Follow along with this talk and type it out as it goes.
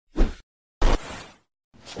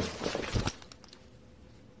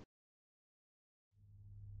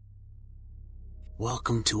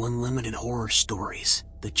Welcome to Unlimited Horror Stories,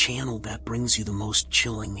 the channel that brings you the most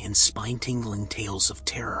chilling and spine-tingling tales of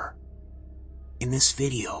terror. In this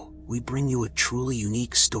video, we bring you a truly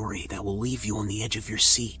unique story that will leave you on the edge of your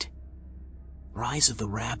seat. Rise of the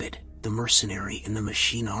Rabid, the Mercenary in the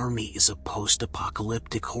Machine Army is a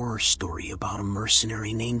post-apocalyptic horror story about a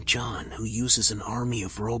mercenary named John who uses an army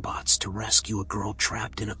of robots to rescue a girl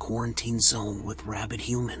trapped in a quarantine zone with rabid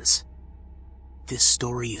humans. This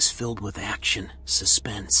story is filled with action,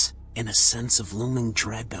 suspense, and a sense of looming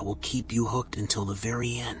dread that will keep you hooked until the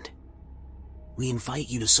very end. We invite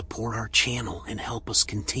you to support our channel and help us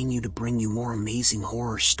continue to bring you more amazing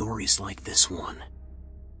horror stories like this one.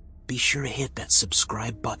 Be sure to hit that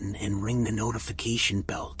subscribe button and ring the notification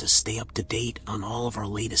bell to stay up to date on all of our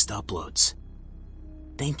latest uploads.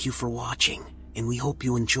 Thank you for watching, and we hope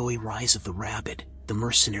you enjoy Rise of the Rabid, the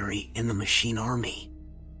Mercenary in the Machine Army.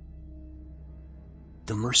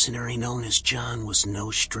 The mercenary known as John was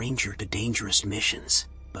no stranger to dangerous missions,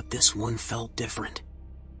 but this one felt different.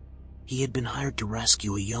 He had been hired to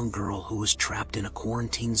rescue a young girl who was trapped in a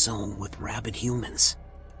quarantine zone with rabid humans.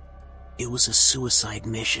 It was a suicide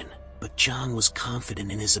mission, but John was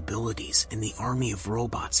confident in his abilities and the army of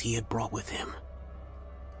robots he had brought with him.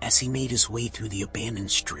 As he made his way through the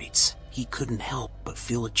abandoned streets, he couldn't help but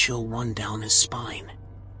feel a chill run down his spine.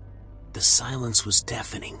 The silence was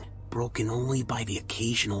deafening, broken only by the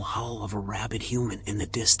occasional howl of a rabid human in the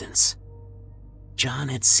distance. John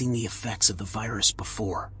had seen the effects of the virus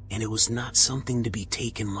before, and it was not something to be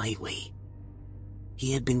taken lightly.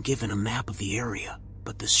 He had been given a map of the area,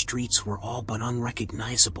 but the streets were all but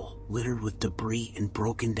unrecognizable, littered with debris and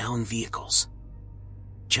broken down vehicles.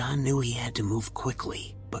 John knew he had to move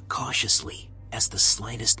quickly, but cautiously, as the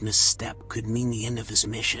slightest misstep could mean the end of his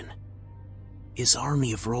mission. His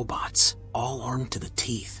army of robots, all armed to the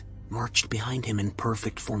teeth, marched behind him in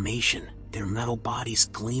perfect formation, their metal bodies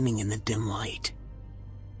gleaming in the dim light.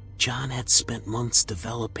 John had spent months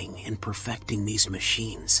developing and perfecting these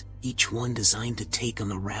machines, each one designed to take on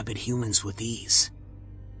the rabid humans with ease.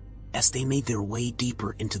 As they made their way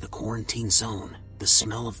deeper into the quarantine zone, the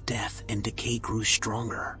smell of death and decay grew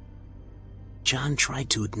stronger. John tried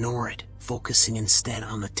to ignore it, focusing instead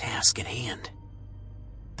on the task at hand.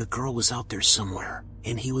 The girl was out there somewhere,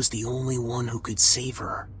 and he was the only one who could save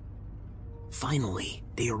her. Finally,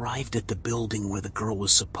 they arrived at the building where the girl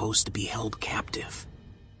was supposed to be held captive.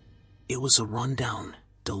 It was a rundown,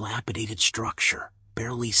 dilapidated structure,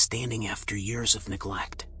 barely standing after years of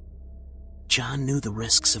neglect. John knew the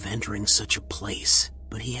risks of entering such a place,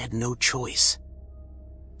 but he had no choice.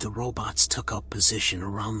 The robots took up position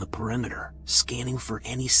around the perimeter, scanning for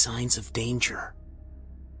any signs of danger.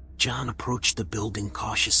 John approached the building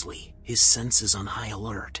cautiously, his senses on high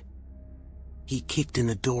alert. He kicked in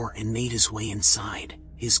the door and made his way inside,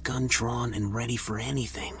 his gun drawn and ready for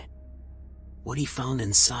anything. What he found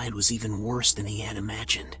inside was even worse than he had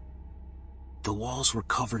imagined. The walls were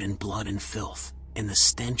covered in blood and filth, and the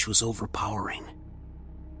stench was overpowering.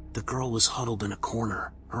 The girl was huddled in a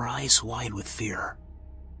corner, her eyes wide with fear.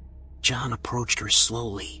 John approached her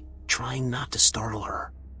slowly, trying not to startle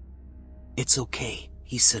her. "It's okay,"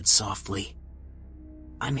 he said softly.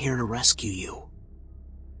 "I'm here to rescue you."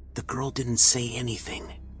 The girl didn't say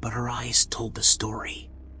anything, but her eyes told the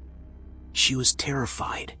story. She was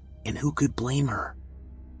terrified, and who could blame her?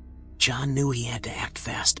 John knew he had to act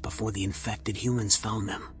fast before the infected humans found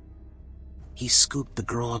them. He scooped the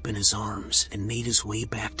girl up in his arms and made his way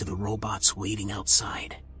back to the robots waiting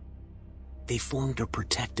outside. They formed a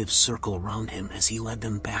protective circle around him as he led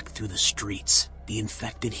them back through the streets, the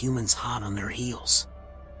infected humans hot on their heels.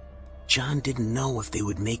 John didn't know if they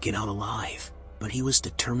would make it out alive, but he was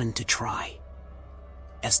determined to try.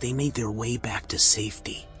 As they made their way back to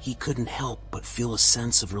safety, he couldn't help but feel a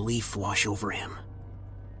sense of relief wash over him.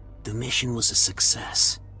 The mission was a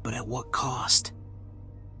success, but at what cost?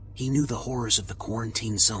 He knew the horrors of the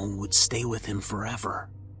quarantine zone would stay with him forever.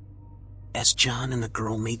 As John and the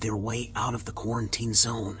girl made their way out of the quarantine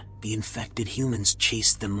zone, the infected humans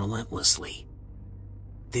chased them relentlessly.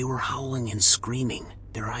 They were howling and screaming,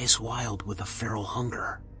 their eyes wild with a feral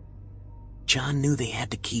hunger. John knew they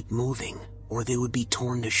had to keep moving, or they would be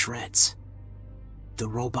torn to shreds. The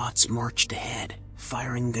robots marched ahead,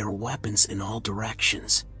 firing their weapons in all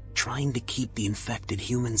directions, trying to keep the infected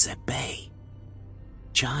humans at bay.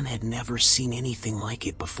 John had never seen anything like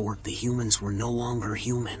it before. The humans were no longer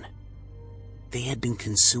human. They had been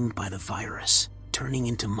consumed by the virus, turning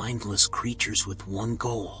into mindless creatures with one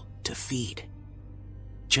goal: to feed.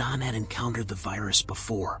 John had encountered the virus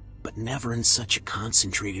before, but never in such a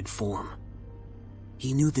concentrated form.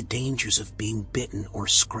 He knew the dangers of being bitten or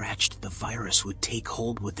scratched. The virus would take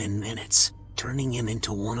hold within minutes, turning him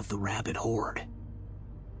into one of the Rabid horde.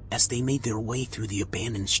 As they made their way through the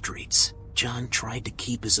abandoned streets, John tried to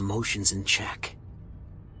keep his emotions in check.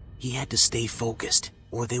 He had to stay focused,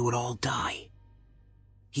 or they would all die.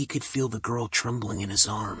 He could feel the girl trembling in his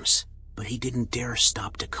arms, but he didn't dare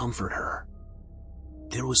stop to comfort her.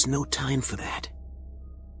 There was no time for that.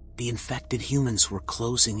 The infected humans were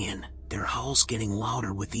closing in, their howls getting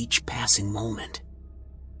louder with each passing moment.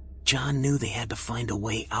 John knew they had to find a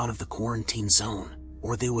way out of the quarantine zone,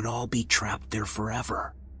 or they would all be trapped there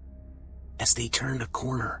forever. As they turned a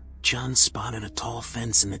corner, John spotted a tall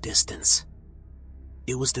fence in the distance.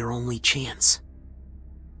 It was their only chance.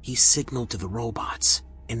 He signaled to the robots,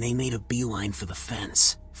 and they made a beeline for the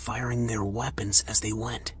fence, firing their weapons as they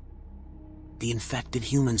went. The infected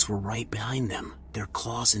humans were right behind them, their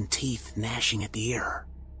claws and teeth gnashing at the air.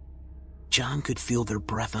 John could feel their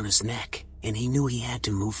breath on his neck, and he knew he had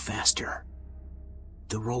to move faster.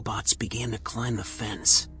 The robots began to climb the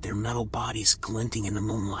fence, their metal bodies glinting in the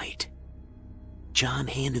moonlight. John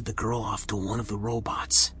handed the girl off to one of the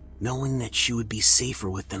robots, knowing that she would be safer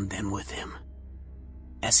with them than with him.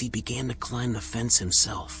 As he began to climb the fence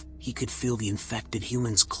himself, he could feel the infected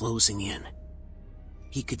humans closing in.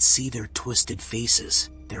 He could see their twisted faces,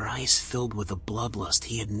 their eyes filled with a bloodlust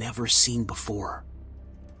he had never seen before.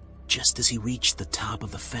 Just as he reached the top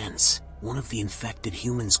of the fence, one of the infected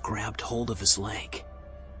humans grabbed hold of his leg.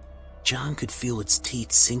 John could feel its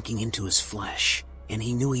teeth sinking into his flesh, and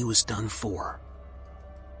he knew he was done for.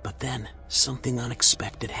 But then, something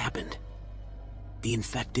unexpected happened. The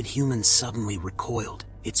infected human suddenly recoiled,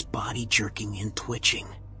 its body jerking and twitching.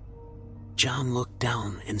 John looked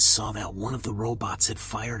down and saw that one of the robots had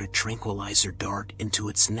fired a tranquilizer dart into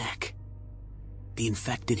its neck. The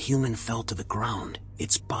infected human fell to the ground,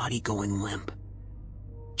 its body going limp.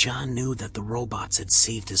 John knew that the robots had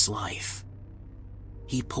saved his life.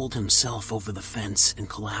 He pulled himself over the fence and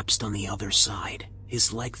collapsed on the other side,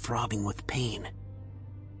 his leg throbbing with pain.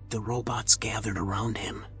 The robots gathered around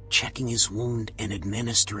him, checking his wound and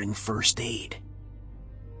administering first aid.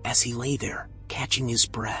 As he lay there, catching his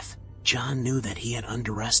breath, John knew that he had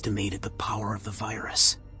underestimated the power of the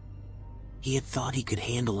virus. He had thought he could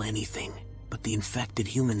handle anything, but the infected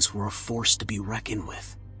humans were a force to be reckoned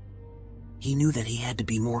with. He knew that he had to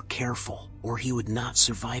be more careful, or he would not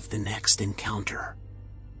survive the next encounter.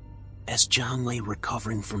 As John lay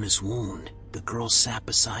recovering from his wound, the girl sat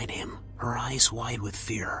beside him, her eyes wide with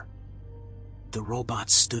fear. The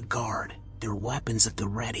robots stood guard, their weapons at the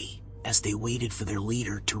ready, as they waited for their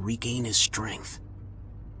leader to regain his strength.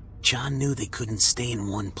 John knew they couldn't stay in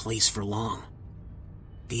one place for long.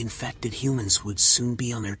 The infected humans would soon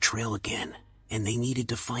be on their trail again, and they needed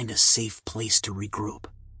to find a safe place to regroup.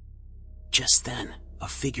 Just then, a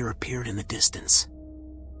figure appeared in the distance.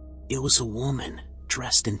 It was a woman,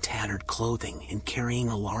 dressed in tattered clothing and carrying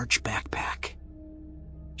a large backpack.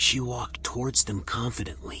 She walked towards them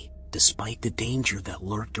confidently, despite the danger that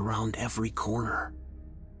lurked around every corner.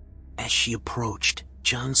 As she approached,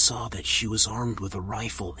 John saw that she was armed with a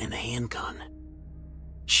rifle and a handgun.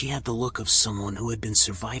 She had the look of someone who had been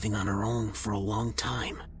surviving on her own for a long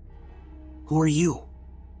time. "Who are you?"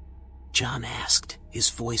 John asked, his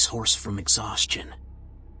voice hoarse from exhaustion.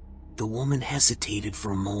 The woman hesitated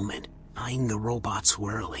for a moment, eyeing the robots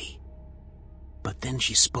warily. But then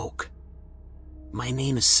she spoke. "My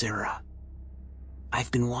name is Sarah.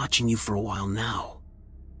 I've been watching you for a while now.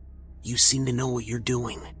 You seem to know what you're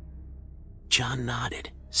doing." John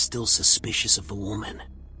nodded, still suspicious of the woman.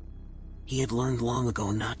 He had learned long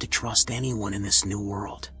ago not to trust anyone in this new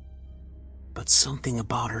world. But something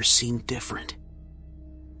about her seemed different.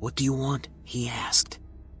 "What do you want?" he asked.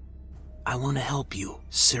 "I want to help you,"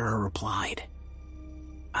 Sarah replied.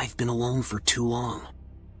 "I've been alone for too long.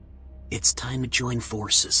 It's time to join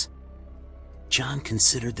forces." John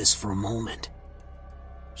considered this for a moment.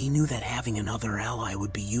 He knew that having another ally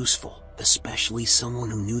would be useful, especially someone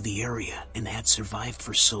who knew the area and had survived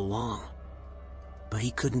for so long. But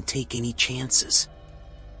he couldn't take any chances.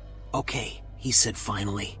 "Okay," he said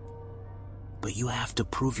finally. "But you have to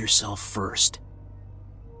prove yourself first."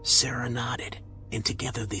 Sarah nodded, and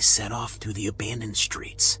together they set off through the abandoned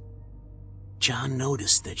streets. John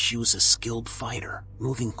noticed that she was a skilled fighter,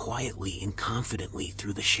 moving quietly and confidently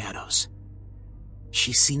through the shadows.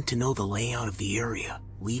 She seemed to know the layout of the area,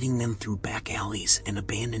 leading them through back alleys and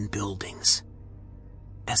abandoned buildings.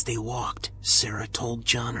 As they walked, Sarah told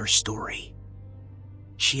John her story.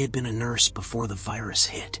 She had been a nurse before the virus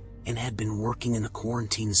hit, and had been working in the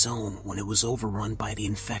quarantine zone when it was overrun by the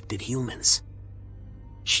infected humans.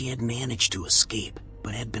 She had managed to escape,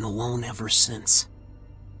 but had been alone ever since.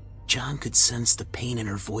 John could sense the pain in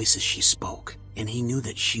her voice as she spoke, and he knew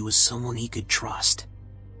that she was someone he could trust.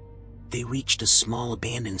 They reached a small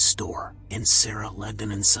abandoned store, and Sarah led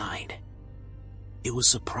them inside. It was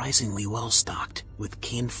surprisingly well stocked, with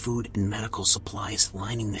canned food and medical supplies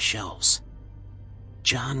lining the shelves.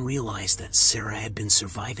 John realized that Sarah had been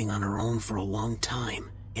surviving on her own for a long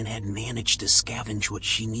time, and had managed to scavenge what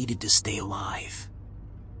she needed to stay alive.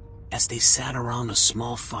 As they sat around a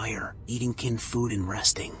small fire, eating canned food and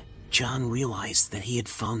resting, John realized that he had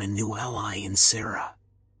found a new ally in Sarah.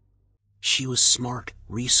 She was smart,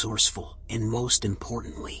 resourceful, and most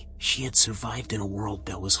importantly, she had survived in a world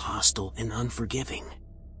that was hostile and unforgiving.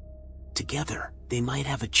 Together, they might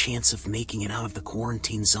have a chance of making it out of the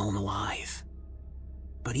quarantine zone alive.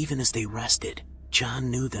 But even as they rested, John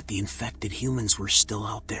knew that the infected humans were still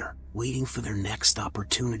out there, waiting for their next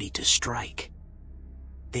opportunity to strike.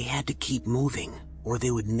 They had to keep moving, or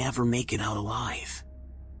they would never make it out alive.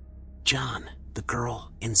 John, the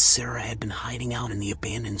girl, and Sarah had been hiding out in the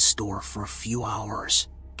abandoned store for a few hours,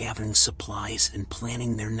 gathering supplies and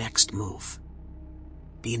planning their next move.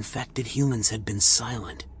 The infected humans had been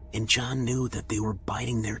silent, and John knew that they were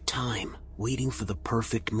biding their time, waiting for the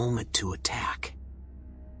perfect moment to attack.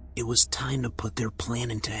 It was time to put their plan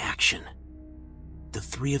into action. The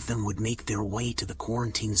three of them would make their way to the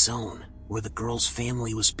quarantine zone, where the girl's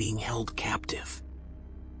family was being held captive.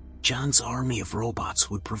 John's army of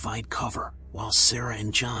robots would provide cover, while Sarah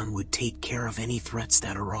and John would take care of any threats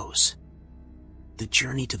that arose. The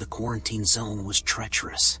journey to the quarantine zone was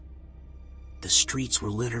treacherous. The streets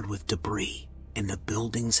were littered with debris, and the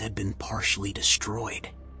buildings had been partially destroyed.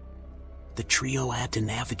 The trio had to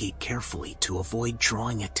navigate carefully to avoid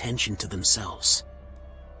drawing attention to themselves.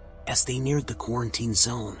 As they neared the quarantine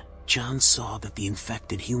zone, John saw that the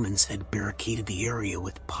infected humans had barricaded the area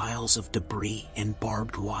with piles of debris and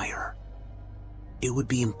barbed wire. It would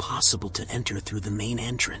be impossible to enter through the main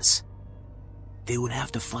entrance. They would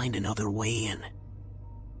have to find another way in.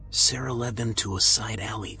 Sarah led them to a side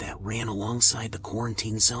alley that ran alongside the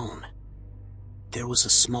quarantine zone. There was a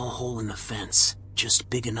small hole in the fence, just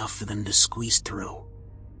big enough for them to squeeze through.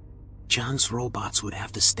 John's robots would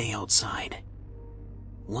have to stay outside.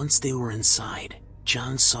 Once they were inside,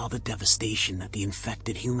 John saw the devastation that the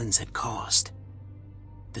infected humans had caused.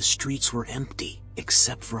 The streets were empty,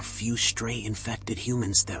 except for a few stray infected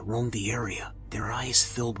humans that roamed the area, their eyes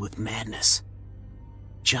filled with madness.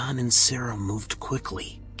 John and Sarah moved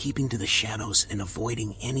quickly, keeping to the shadows and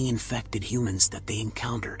avoiding any infected humans that they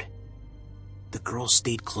encountered. The girl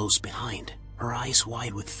stayed close behind, her eyes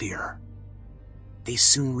wide with fear. They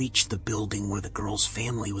soon reached the building where the girl's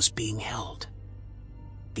family was being held.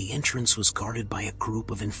 The entrance was guarded by a group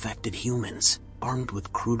of infected humans, armed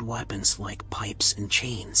with crude weapons like pipes and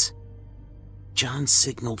chains. John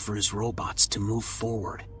signaled for his robots to move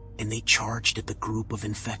forward, and they charged at the group of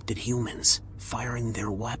infected humans, firing their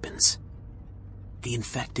weapons. The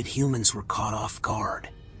infected humans were caught off guard,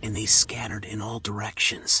 and they scattered in all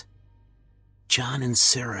directions. John and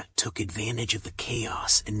Sarah took advantage of the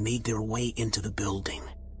chaos and made their way into the building.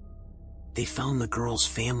 They found the girl's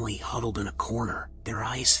family huddled in a corner, their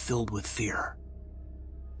eyes filled with fear.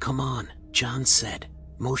 "Come on," John said,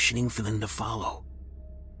 motioning for them to follow.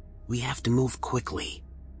 "We have to move quickly."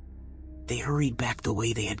 They hurried back the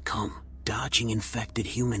way they had come, dodging infected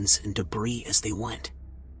humans and debris as they went.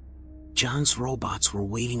 John's robots were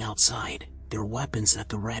waiting outside, their weapons at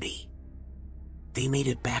the ready. They made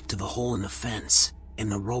it back to the hole in the fence, and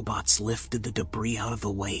the robots lifted the debris out of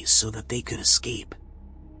the way so that they could escape.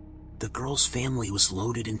 The girl's family was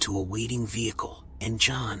loaded into a waiting vehicle, and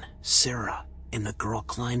John, Sarah, and the girl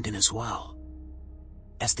climbed in as well.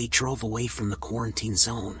 As they drove away from the quarantine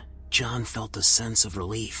zone, John felt a sense of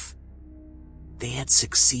relief. They had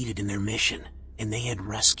succeeded in their mission, and they had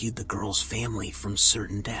rescued the girl's family from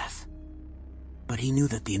certain death. But he knew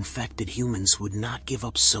that the infected humans would not give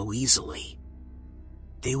up so easily.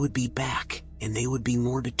 They would be back, and they would be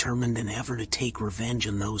more determined than ever to take revenge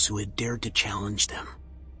on those who had dared to challenge them.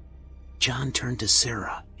 John turned to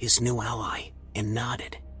Sarah, his new ally, and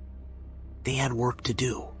nodded. They had work to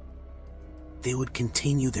do. They would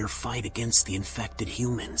continue their fight against the infected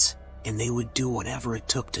humans, and they would do whatever it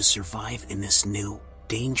took to survive in this new,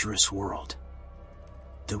 dangerous world.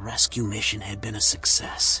 The rescue mission had been a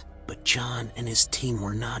success, but John and his team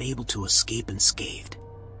were not able to escape unscathed.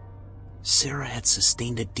 Sarah had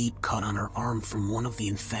sustained a deep cut on her arm from one of the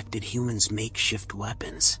infected humans' makeshift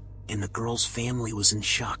weapons, and the girl's family was in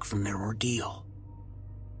shock from their ordeal.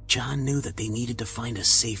 John knew that they needed to find a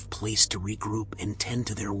safe place to regroup and tend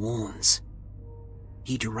to their wounds.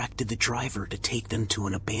 He directed the driver to take them to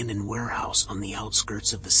an abandoned warehouse on the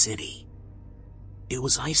outskirts of the city. It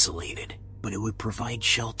was isolated, but it would provide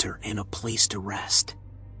shelter and a place to rest.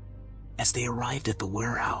 As they arrived at the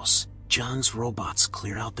warehouse, John's robots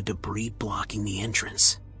cleared out the debris blocking the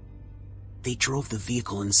entrance. They drove the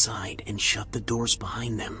vehicle inside and shut the doors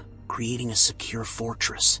behind them, creating a secure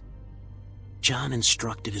fortress. John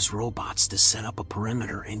instructed his robots to set up a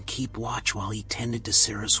perimeter and keep watch while he tended to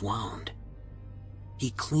Sarah's wound.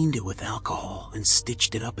 He cleaned it with alcohol and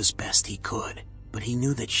stitched it up as best he could, but he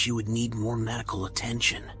knew that she would need more medical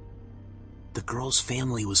attention. The girl's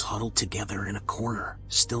family was huddled together in a corner,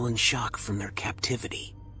 still in shock from their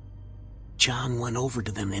captivity. John went over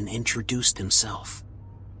to them and introduced himself.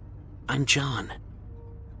 "I'm John.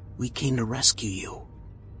 We came to rescue you."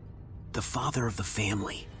 The father of the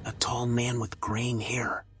family, a tall man with graying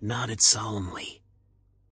hair, nodded solemnly.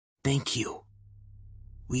 "Thank you.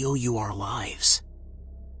 We owe you our lives."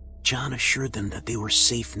 John assured them that they were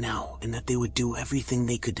safe now and that they would do everything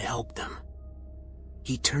they could to help them.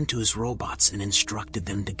 He turned to his robots and instructed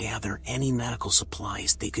them to gather any medical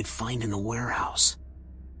supplies they could find in the warehouse.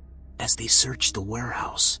 As they searched the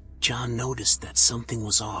warehouse, John noticed that something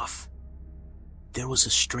was off. There was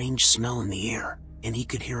a strange smell in the air, and he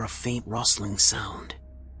could hear a faint rustling sound.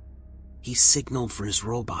 He signaled for his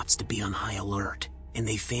robots to be on high alert, and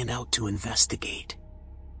they fanned out to investigate.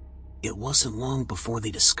 It wasn't long before they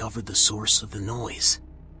discovered the source of the noise.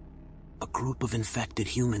 A group of infected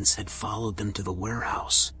humans had followed them to the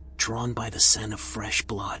warehouse, drawn by the scent of fresh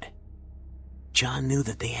blood. John knew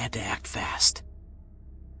that they had to act fast.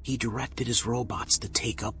 He directed his robots to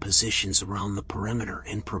take up positions around the perimeter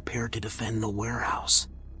and prepare to defend the warehouse.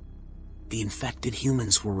 The infected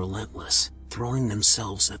humans were relentless, throwing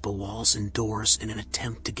themselves at the walls and doors in an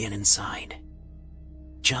attempt to get inside.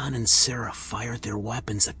 John and Sarah fired their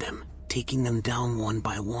weapons at them, taking them down one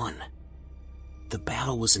by one. The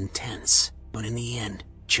battle was intense, but in the end,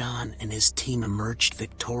 John and his team emerged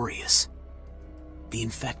victorious. The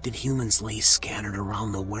infected humans lay scattered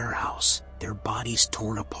around the warehouse, their bodies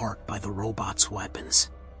torn apart by the robots' weapons.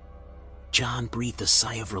 John breathed a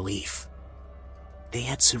sigh of relief. They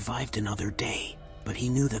had survived another day, but he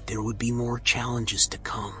knew that there would be more challenges to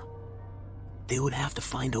come. They would have to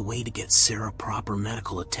find a way to get Sarah proper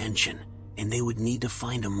medical attention, and they would need to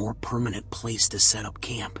find a more permanent place to set up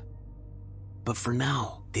camp. But for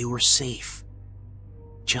now, they were safe.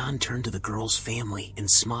 John turned to the girl's family and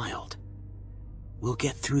smiled. "We'll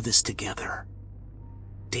get through this together."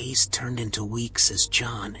 Days turned into weeks as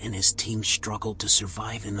John and his team struggled to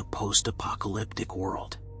survive in the post-apocalyptic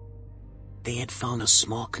world. They had found a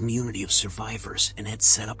small community of survivors and had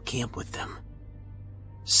set up camp with them.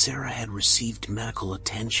 Sarah had received medical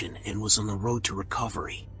attention and was on the road to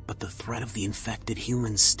recovery, but the threat of the infected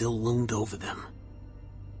humans still loomed over them.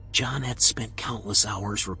 John had spent countless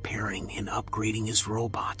hours repairing and upgrading his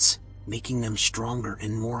robots, making them stronger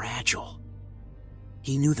and more agile.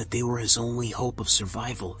 He knew that they were his only hope of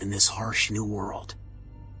survival in this harsh new world.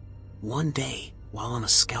 One day, while on a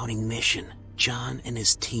scouting mission, John and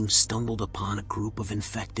his team stumbled upon a group of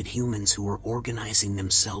infected humans who were organizing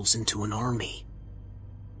themselves into an army.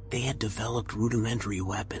 They had developed rudimentary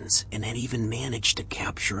weapons and had even managed to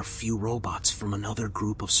capture a few robots from another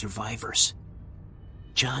group of survivors.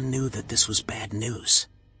 John knew that this was bad news.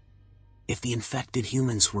 If the infected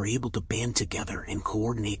humans were able to band together and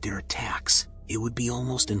coordinate their attacks, it would be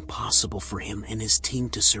almost impossible for him and his team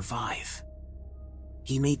to survive.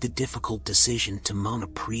 He made the difficult decision to mount a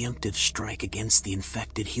preemptive strike against the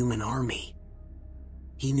infected human army.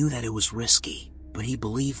 He knew that it was risky, but he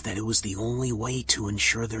believed that it was the only way to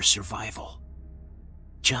ensure their survival.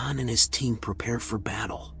 John and his team prepared for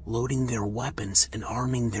battle, loading their weapons and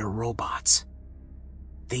arming their robots.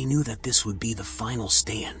 They knew that this would be the final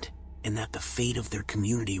stand, and that the fate of their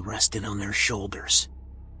community rested on their shoulders.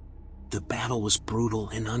 The battle was brutal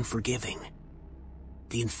and unforgiving.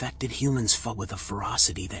 The infected humans fought with a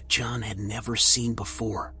ferocity that John had never seen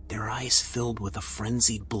before, their eyes filled with a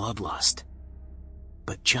frenzied bloodlust.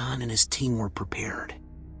 But John and his team were prepared.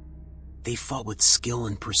 They fought with skill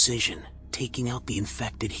and precision, taking out the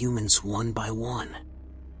infected humans one by one.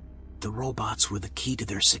 The robots were the key to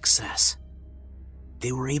their success.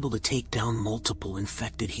 They were able to take down multiple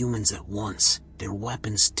infected humans at once, their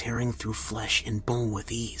weapons tearing through flesh and bone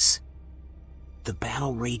with ease. The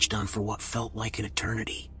battle raged on for what felt like an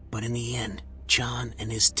eternity, but in the end, John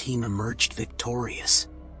and his team emerged victorious.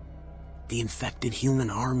 The infected human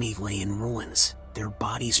army lay in ruins, their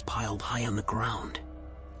bodies piled high on the ground.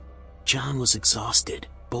 John was exhausted,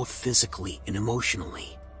 both physically and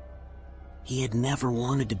emotionally. He had never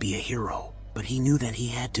wanted to be a hero, but he knew that he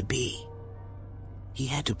had to be. He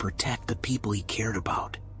had to protect the people he cared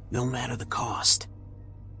about, no matter the cost.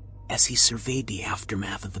 As he surveyed the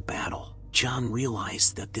aftermath of the battle, John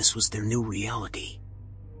realized that this was their new reality.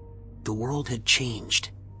 The world had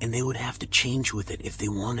changed, and they would have to change with it if they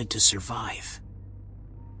wanted to survive.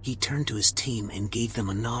 He turned to his team and gave them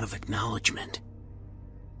a nod of acknowledgement.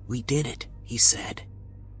 "We did it," he said.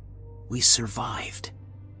 "We survived."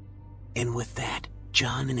 And with that,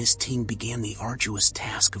 John and his team began the arduous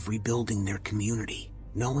task of rebuilding their community,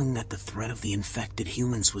 knowing that the threat of the infected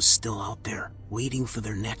humans was still out there, waiting for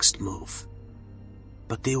their next move.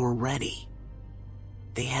 But they were ready.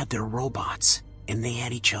 They had their robots, and they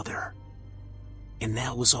had each other. And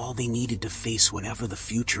that was all they needed to face whatever the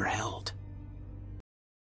future held.